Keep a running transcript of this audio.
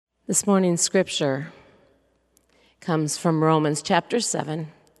This morning's scripture comes from Romans chapter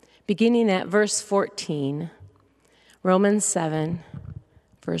 7, beginning at verse 14. Romans 7,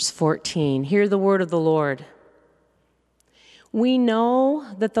 verse 14. Hear the word of the Lord. We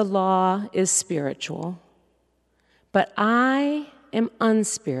know that the law is spiritual, but I am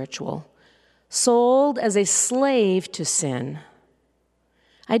unspiritual, sold as a slave to sin.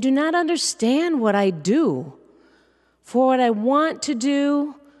 I do not understand what I do, for what I want to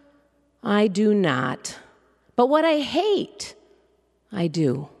do, I do not. But what I hate, I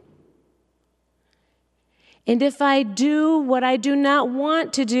do. And if I do what I do not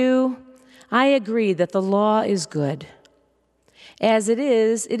want to do, I agree that the law is good. As it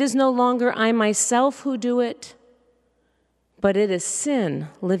is no longer I myself who do it, but it is sin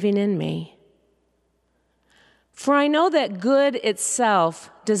living in me. For I know that good itself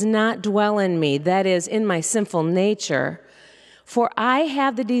does not dwell in me, that is, in my sinful nature. For I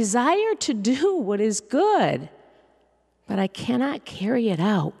have the desire to do what is good, but I cannot carry it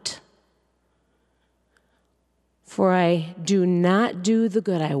out. For I do not do the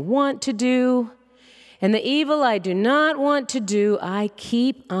good I want to do, and the evil I do not want to do, I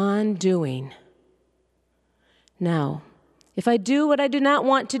keep on doing. Now, if I do what I do not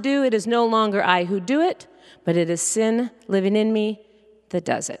want to do, it is no longer I who do it, but it is sin living in me that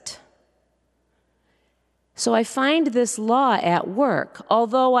does it. So I find this law at work.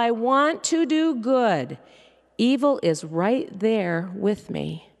 Although I want to do good, evil is right there with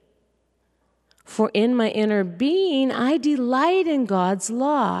me. For in my inner being, I delight in God's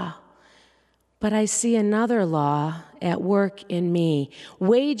law. But I see another law at work in me,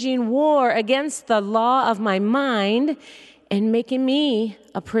 waging war against the law of my mind and making me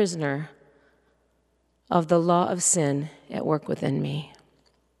a prisoner of the law of sin at work within me.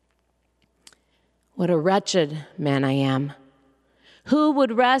 What a wretched man I am. Who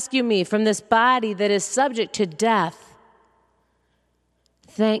would rescue me from this body that is subject to death?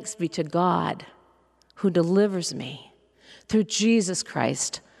 Thanks be to God who delivers me through Jesus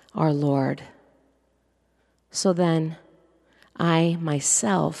Christ our Lord. So then, I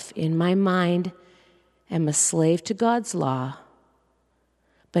myself, in my mind, am a slave to God's law,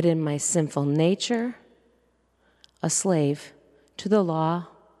 but in my sinful nature, a slave to the law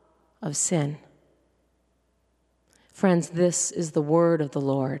of sin. Friends, this is the word of the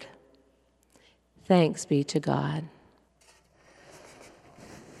Lord. Thanks be to God.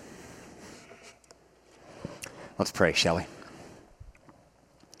 Let's pray, shall we?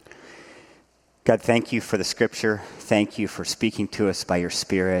 God, thank you for the scripture. Thank you for speaking to us by your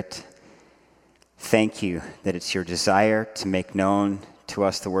Spirit. Thank you that it's your desire to make known to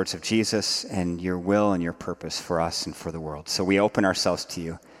us the words of Jesus and your will and your purpose for us and for the world. So we open ourselves to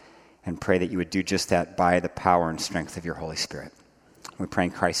you and pray that you would do just that by the power and strength of your Holy Spirit. We pray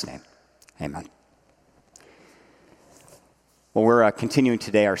in Christ's name. Amen. Well, we're continuing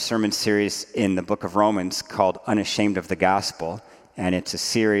today our sermon series in the book of Romans called Unashamed of the Gospel. And it's a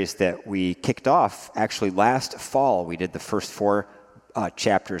series that we kicked off actually last fall. We did the first four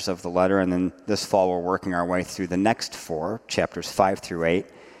chapters of the letter, and then this fall we're working our way through the next four, chapters 5 through 8.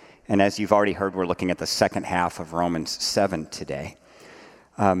 And as you've already heard, we're looking at the second half of Romans 7 today.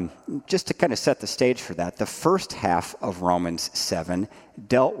 Just to kind of set the stage for that, the first half of Romans 7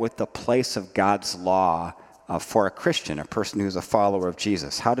 dealt with the place of God's law for a Christian, a person who's a follower of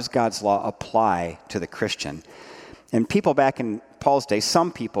Jesus. How does God's law apply to the Christian? And people back in Paul's day,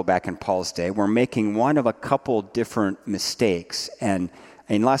 some people back in Paul's day, were making one of a couple different mistakes. And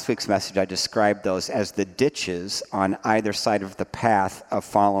in last week's message, I described those as the ditches on either side of the path of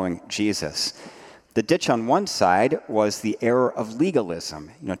following Jesus. The ditch on one side was the error of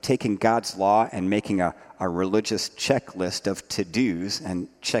legalism, taking God's law and making a religious checklist of to-dos and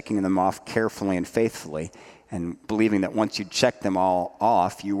checking them off carefully and faithfully and believing that once you checked them all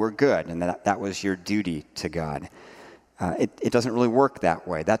off, you were good and that was your duty to God. It doesn't really work that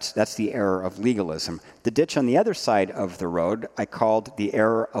way. That's the error of legalism. The ditch on the other side of the road I called the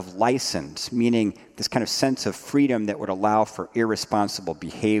error of license, meaning this kind of sense of freedom that would allow for irresponsible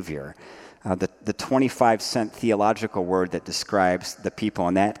behavior. The 25-cent theological word that describes the people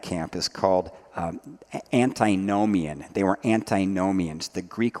in that camp is called antinomian. They were antinomians. The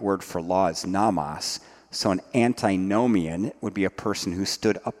Greek word for law is nomos. So an antinomian would be a person who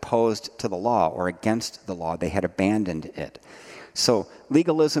stood opposed to the law or against the law. They had abandoned it. So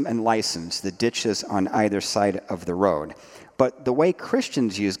legalism and license, the ditches on either side of the road. But the way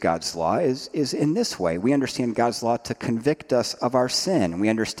Christians use God's law is in this way. We understand God's law to convict us of our sin. We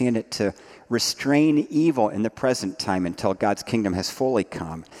understand it to restrain evil in the present time until God's kingdom has fully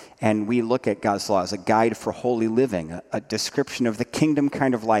come. And we look at God's law as a guide for holy living, a description of the kingdom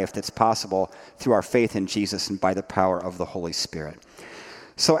kind of life that's possible through our faith in Jesus and by the power of the Holy Spirit.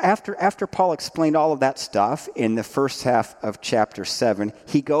 So after Paul explained all of that stuff in the first half of chapter 7,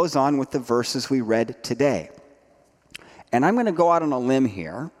 he goes on with the verses we read today. And I'm going to go out on a limb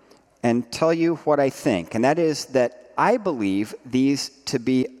here and tell you what I think. And that is that I believe these to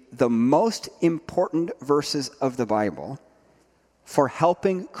be the most important verses of the Bible for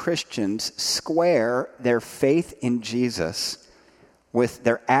helping Christians square their faith in Jesus with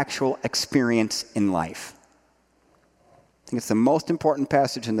their actual experience in life. I think it's the most important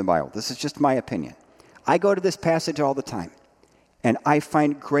passage in the Bible. This is just my opinion. I go to this passage all the time, and I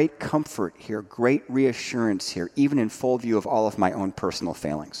find great comfort here, great reassurance here, even in full view of all of my own personal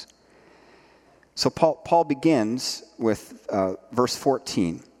failings. So Paul begins with verse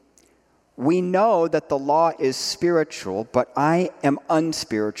 14. We know that the law is spiritual, but I am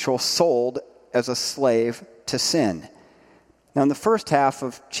unspiritual, sold as a slave to sin. Now, in the first half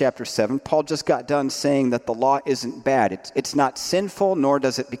of chapter 7, Paul just got done saying that the law isn't bad. It's not sinful, nor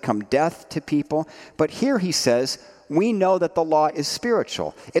does it become death to people. But here he says, we know that the law is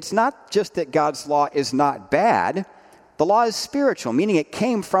spiritual. It's not just that God's law is not bad. The law is spiritual, meaning it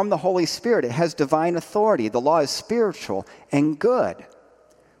came from the Holy Spirit. It has divine authority. The law is spiritual and good.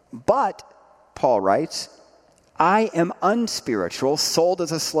 But, Paul writes, I am unspiritual, sold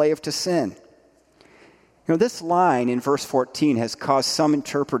as a slave to sin. You know, this line in verse 14 has caused some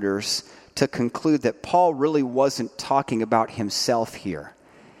interpreters to conclude that Paul really wasn't talking about himself here.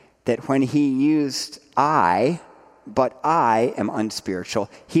 That when he used but I am unspiritual,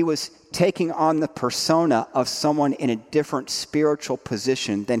 he was taking on the persona of someone in a different spiritual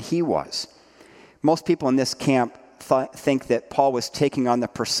position than he was. Most people in this camp think that Paul was taking on the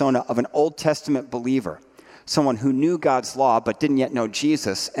persona of an Old Testament believer, someone who knew God's law but didn't yet know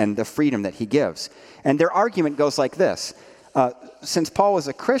Jesus and the freedom that he gives. And their argument goes like this. Since Paul was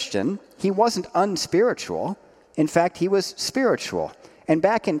a Christian, he wasn't unspiritual. In fact, he was spiritual. And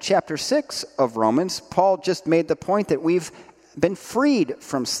back in chapter 6 of Romans, Paul just made the point that we've been freed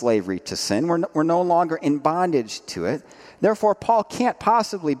from slavery to sin. We're no longer in bondage to it. Therefore, Paul can't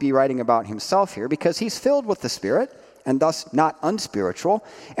possibly be writing about himself here because he's filled with the Spirit and thus not unspiritual.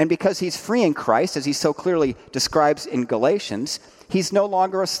 And because he's free in Christ, as he so clearly describes in Galatians, he's no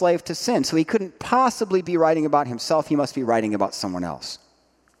longer a slave to sin. So he couldn't possibly be writing about himself. He must be writing about someone else.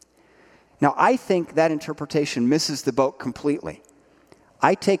 Now, I think that interpretation misses the boat completely.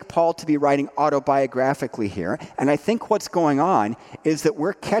 I take Paul to be writing autobiographically here, and I think what's going on is that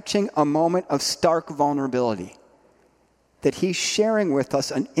we're catching a moment of stark vulnerability, that he's sharing with us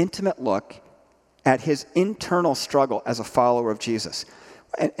an intimate look at his internal struggle as a follower of Jesus.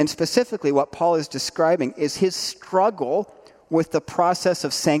 And specifically what Paul is describing is his struggle with the process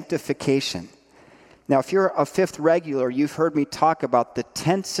of sanctification. Now, if you're a fifth regular, you've heard me talk about the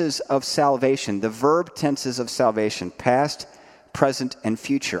tenses of salvation, the verb tenses of salvation, past, present, and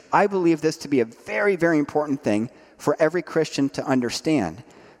future. I believe this to be a very, very important thing for every Christian to understand.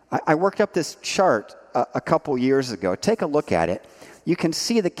 I worked up this chart a couple years ago. Take a look at it. You can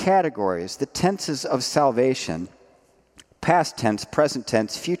see the categories, the tenses of salvation, past tense, present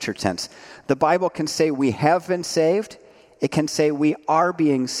tense, future tense. The Bible can say we have been saved. It can say we are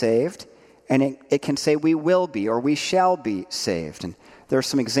being saved. And it can say we will be or we shall be saved. And there are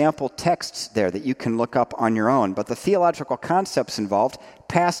some example texts there that you can look up on your own. But the theological concepts involved,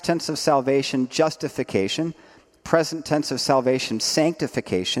 past tense of salvation, justification, present tense of salvation,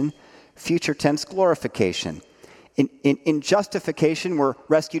 sanctification, future tense, glorification. In justification, we're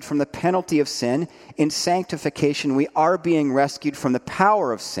rescued from the penalty of sin. In sanctification, we are being rescued from the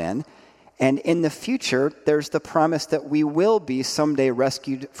power of sin. And in the future, there's the promise that we will be someday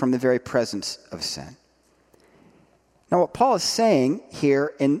rescued from the very presence of sin. Now, what Paul is saying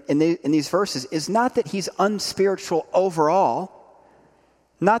here in these verses is not that he's unspiritual overall,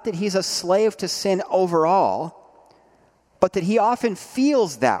 not that he's a slave to sin overall, but that he often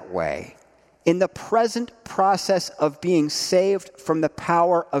feels that way in the present process of being saved from the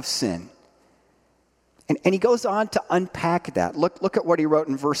power of sin. And he goes on to unpack that. Look at what he wrote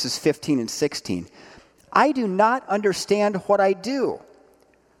in verses 15 and 16. I do not understand what I do.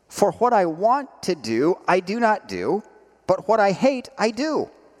 For what I want to do, I do not do. But what I hate, I do.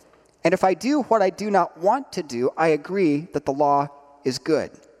 And if I do what I do not want to do, I agree that the law is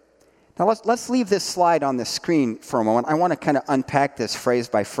good. Now let's leave this slide on the screen for a moment. I want to kind of unpack this phrase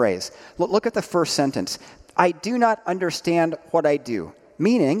by phrase. Look at the first sentence. I do not understand what I do.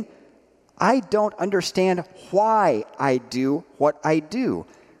 Meaning, I don't understand why I do what I do.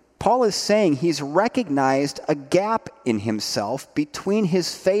 Paul is saying he's recognized a gap in himself between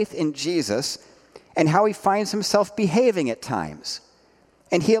his faith in Jesus and how he finds himself behaving at times.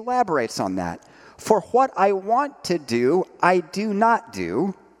 And he elaborates on that. For what I want to do, I do not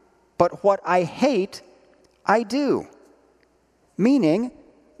do, but what I hate, I do. Meaning,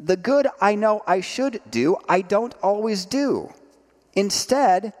 the good I know I should do, I don't always do.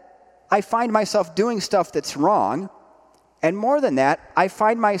 Instead, I find myself doing stuff that's wrong, and more than that, I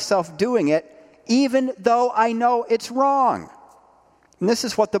find myself doing it even though I know it's wrong. And this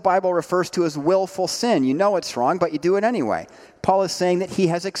is what the Bible refers to as willful sin. You know it's wrong, but you do it anyway. Paul is saying that he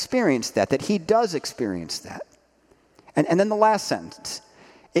has experienced that he does experience that. And then the last sentence.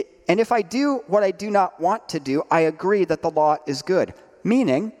 And if I do what I do not want to do, I agree that the law is good.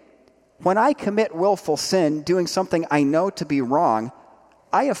 Meaning, when I commit willful sin, doing something I know to be wrong,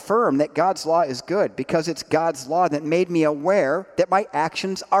 I affirm that God's law is good because it's God's law that made me aware that my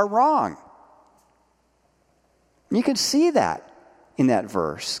actions are wrong. You can see that in that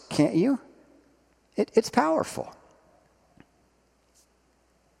verse, can't you? It's powerful.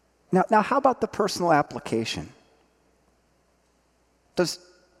 Now, how about the personal application? Does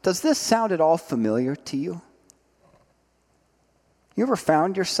this sound at all familiar to you? You ever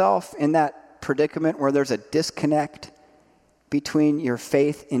found yourself in that predicament where there's a disconnect between your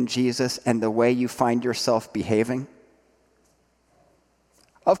faith in Jesus and the way you find yourself behaving?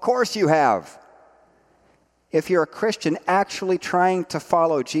 Of course you have. If you're a Christian actually trying to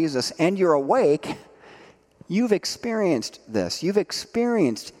follow Jesus and you're awake, you've experienced this. You've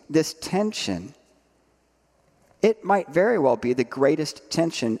experienced this tension. It might very well be the greatest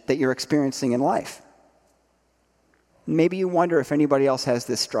tension that you're experiencing in life. Maybe you wonder if anybody else has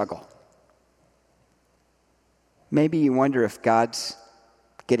this struggle. Maybe you wonder if God's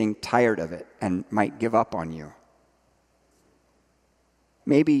getting tired of it and might give up on you.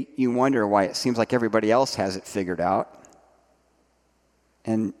 Maybe you wonder why it seems like everybody else has it figured out.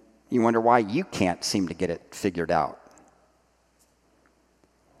 And you wonder why you can't seem to get it figured out.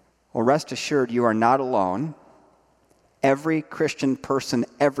 Well, rest assured, you are not alone. Every Christian person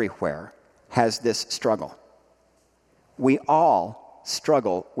everywhere has this struggle. We all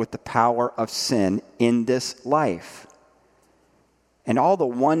struggle with the power of sin in this life. And all the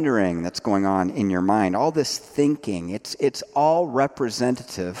wondering that's going on in your mind, all this thinking, it's all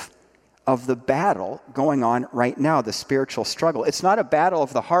representative of the battle going on right now, the spiritual struggle. It's not a battle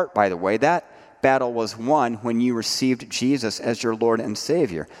of the heart, by the way. That battle was won when you received Jesus as your Lord and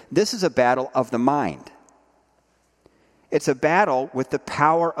Savior. This is a battle of the mind. It's a battle with the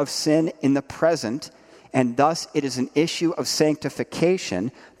power of sin in the present, and thus it is an issue of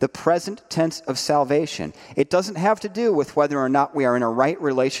sanctification, the present tense of salvation. It doesn't have to do with whether or not we are in a right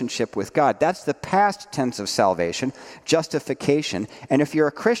relationship with God. That's the past tense of salvation, justification. And if you're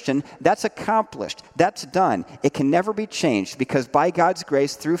a Christian, that's accomplished. That's done. It can never be changed because by God's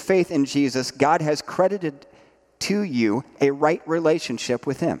grace, through faith in Jesus, God has credited to you a right relationship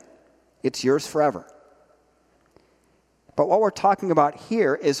with Him. It's yours forever. But what we're talking about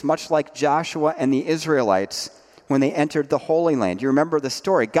here is much like Joshua and the Israelites when they entered the Holy Land. You remember the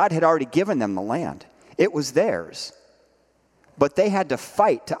story. God had already given them the land. It was theirs. But they had to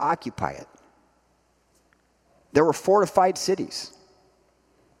fight to occupy it. There were fortified cities.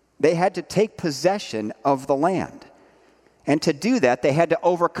 They had to take possession of the land. And to do that, they had to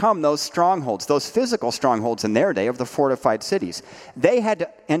overcome those strongholds, those physical strongholds in their day of the fortified cities. They had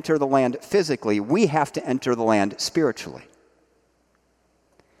to enter the land physically. We have to enter the land spiritually.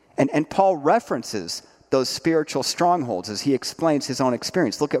 And Paul references those spiritual strongholds as he explains his own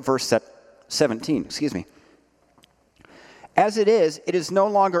experience. Look at verse 17. As it is no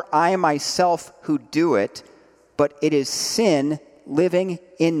longer I myself who do it, but it is sin living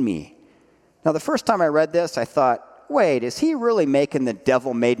in me. Now, the first time I read this, I thought, wait, is he really making the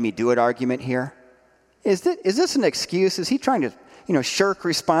devil made me do it argument here? Is this an excuse? Is he trying to, shirk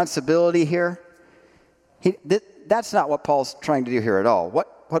responsibility here? That's not what Paul's trying to do here at all.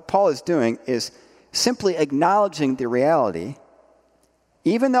 What Paul is doing is simply acknowledging the reality,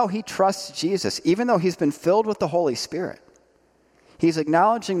 even though he trusts Jesus, even though he's been filled with the Holy Spirit, he's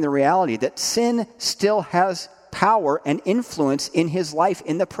acknowledging the reality that sin still has power and influence in his life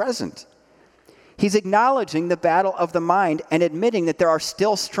in the present. He's acknowledging the battle of the mind and admitting that there are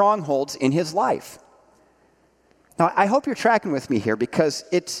still strongholds in his life. Now, I hope you're tracking with me here because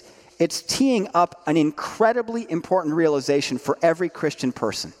it's teeing up an incredibly important realization for every Christian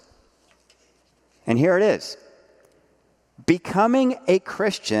person. And here it is. Becoming a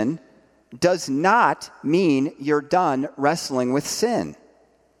Christian does not mean you're done wrestling with sin.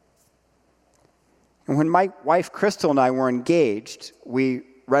 And when my wife Crystal and I were engaged, we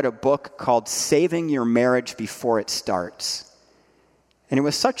read a book called Saving Your Marriage Before It Starts. And it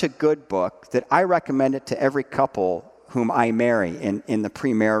was such a good book that I recommend it to every couple whom I marry in the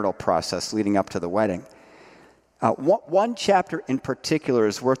premarital process leading up to the wedding. One chapter in particular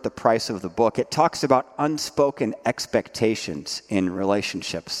is worth the price of the book. It talks about unspoken expectations in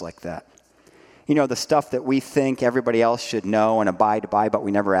relationships like that. You know, the stuff that we think everybody else should know and abide by, but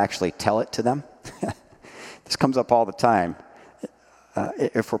we never actually tell it to them. This comes up all the time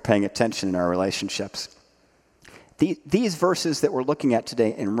if we're paying attention in our relationships. These verses that we're looking at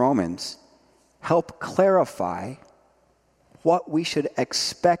today in Romans help clarify what we should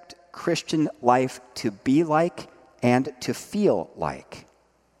expect Christian life to be like and to feel like.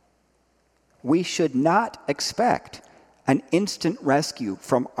 We should not expect an instant rescue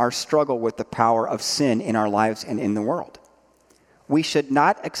from our struggle with the power of sin in our lives and in the world. We should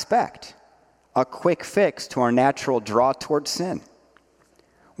not expect a quick fix to our natural draw towards sin.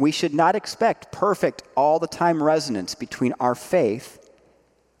 We should not expect perfect all-the-time resonance between our faith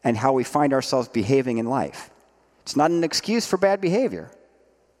and how we find ourselves behaving in life. It's not an excuse for bad behavior.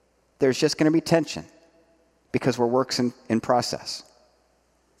 There's just going to be tension because we're works in process.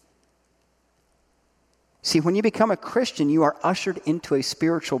 See, when you become a Christian, you are ushered into a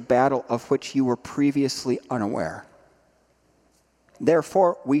spiritual battle of which you were previously unaware.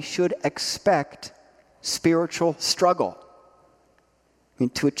 Therefore, we should expect spiritual struggle. I mean,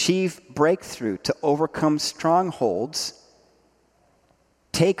 to achieve breakthrough, to overcome strongholds,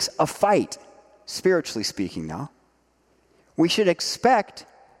 takes a fight, spiritually speaking now. We should expect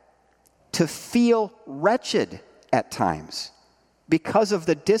to feel wretched at times because of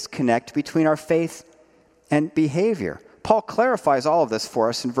the disconnect between our faith and behavior. Paul clarifies all of this for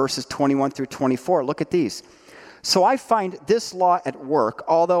us in verses 21 through 24. Look at these. So I find this law at work,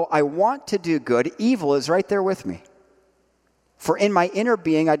 although I want to do good, evil is right there with me. For in my inner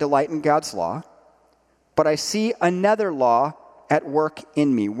being I delight in God's law, but I see another law at work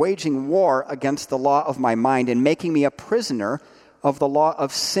in me, waging war against the law of my mind and making me a prisoner of the law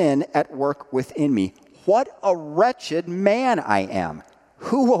of sin at work within me. What a wretched man I am!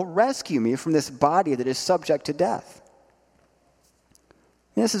 Who will rescue me from this body that is subject to death?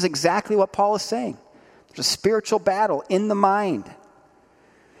 And this is exactly what Paul is saying. There's a spiritual battle in the mind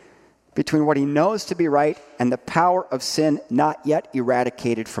between what he knows to be right and the power of sin not yet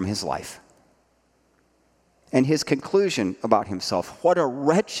eradicated from his life. And his conclusion about himself, what a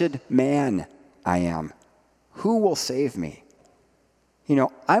wretched man I am. Who will save me? You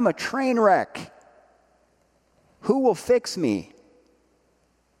know, I'm a train wreck. Who will fix me?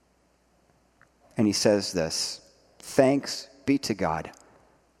 And he says this, thanks be to God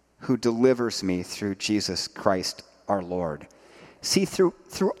who delivers me through Jesus Christ our Lord. See, through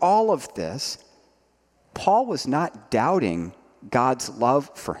all of this, Paul was not doubting God's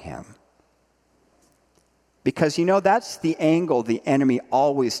love for him. Because, you know, that's the angle the enemy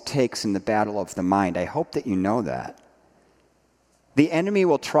always takes in the battle of the mind. I hope that you know that. The enemy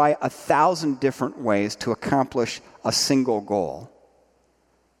will try 1,000 different ways to accomplish a single goal.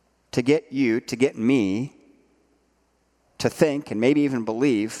 To get you, to get me, to think and maybe even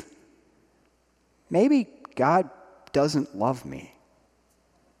believe, maybe God doesn't love me.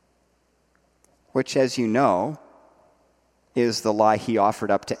 Which, as you know, is the lie he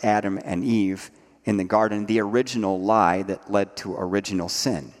offered up to Adam and Eve in the garden, the original lie that led to original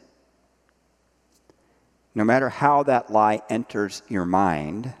sin. No matter how that lie enters your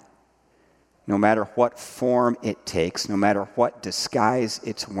mind, no matter what form it takes, no matter what disguise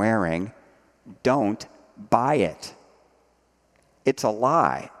it's wearing, don't buy it. It's a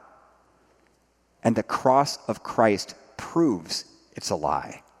lie. And the cross of Christ proves it's a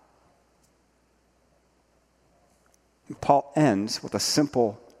lie. And Paul ends with a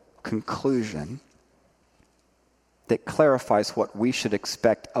simple conclusion that clarifies what we should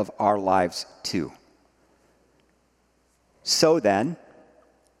expect of our lives too. So then,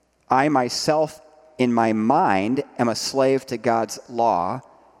 I myself in my mind am a slave to God's law,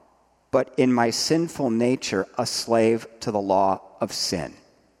 but in my sinful nature a slave to the law of sin.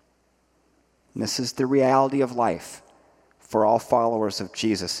 And this is the reality of life for all followers of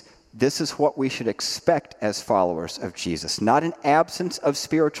Jesus. This is what we should expect as followers of Jesus. Not an absence of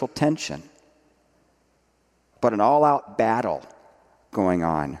spiritual tension, but an all-out battle going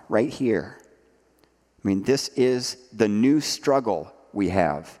on right here. I mean, this is the new struggle we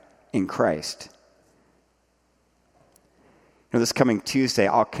have in Christ. You know, this coming Tuesday,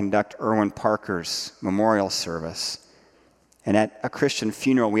 I'll conduct Erwin Parker's memorial service. And at a Christian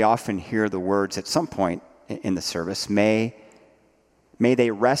funeral, we often hear the words at some point in the service, may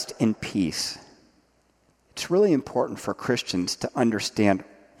they rest in peace. It's really important for Christians to understand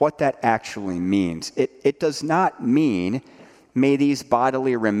what that actually means. It does not mean, may these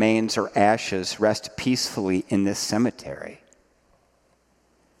bodily remains or ashes rest peacefully in this cemetery.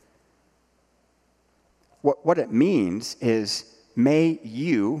 What it means is, may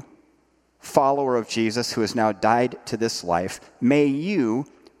you, follower of Jesus who has now died to this life, may you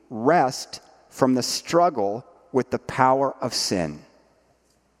rest from the struggle with the power of sin.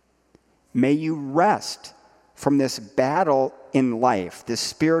 May you rest from this battle in life, this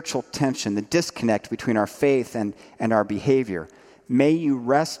spiritual tension, the disconnect between our faith and our behavior. May you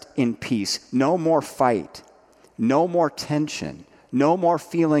rest in peace. No more fight, no more tension, no more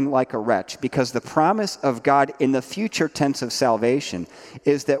feeling like a wretch, because the promise of God in the future tense of salvation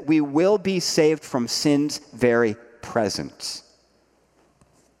is that we will be saved from sin's very presence.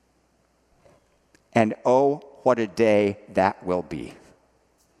 And oh, what a day that will be.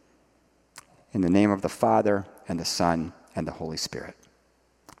 In the name of the Father, and the Son, and the Holy Spirit.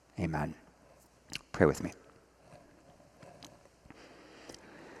 Amen. Pray with me.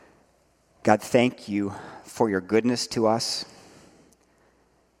 God, thank you for your goodness to us.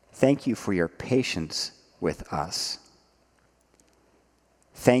 Thank you for your patience with us.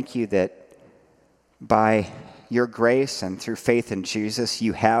 Thank you that by your grace and through faith in Jesus,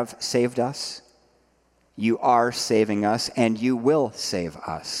 you have saved us, you are saving us, and you will save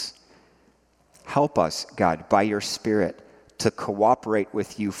us. Help us, God, by your Spirit, to cooperate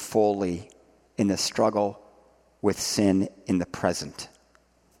with you fully in the struggle with sin in the present.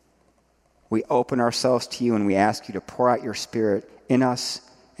 We open ourselves to you and we ask you to pour out your Spirit in us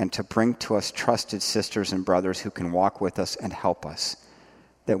and to bring to us trusted sisters and brothers who can walk with us and help us,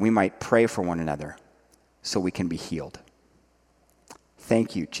 that we might pray for one another so we can be healed.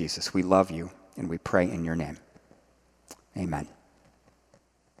 Thank you, Jesus. We love you and we pray in your name. Amen.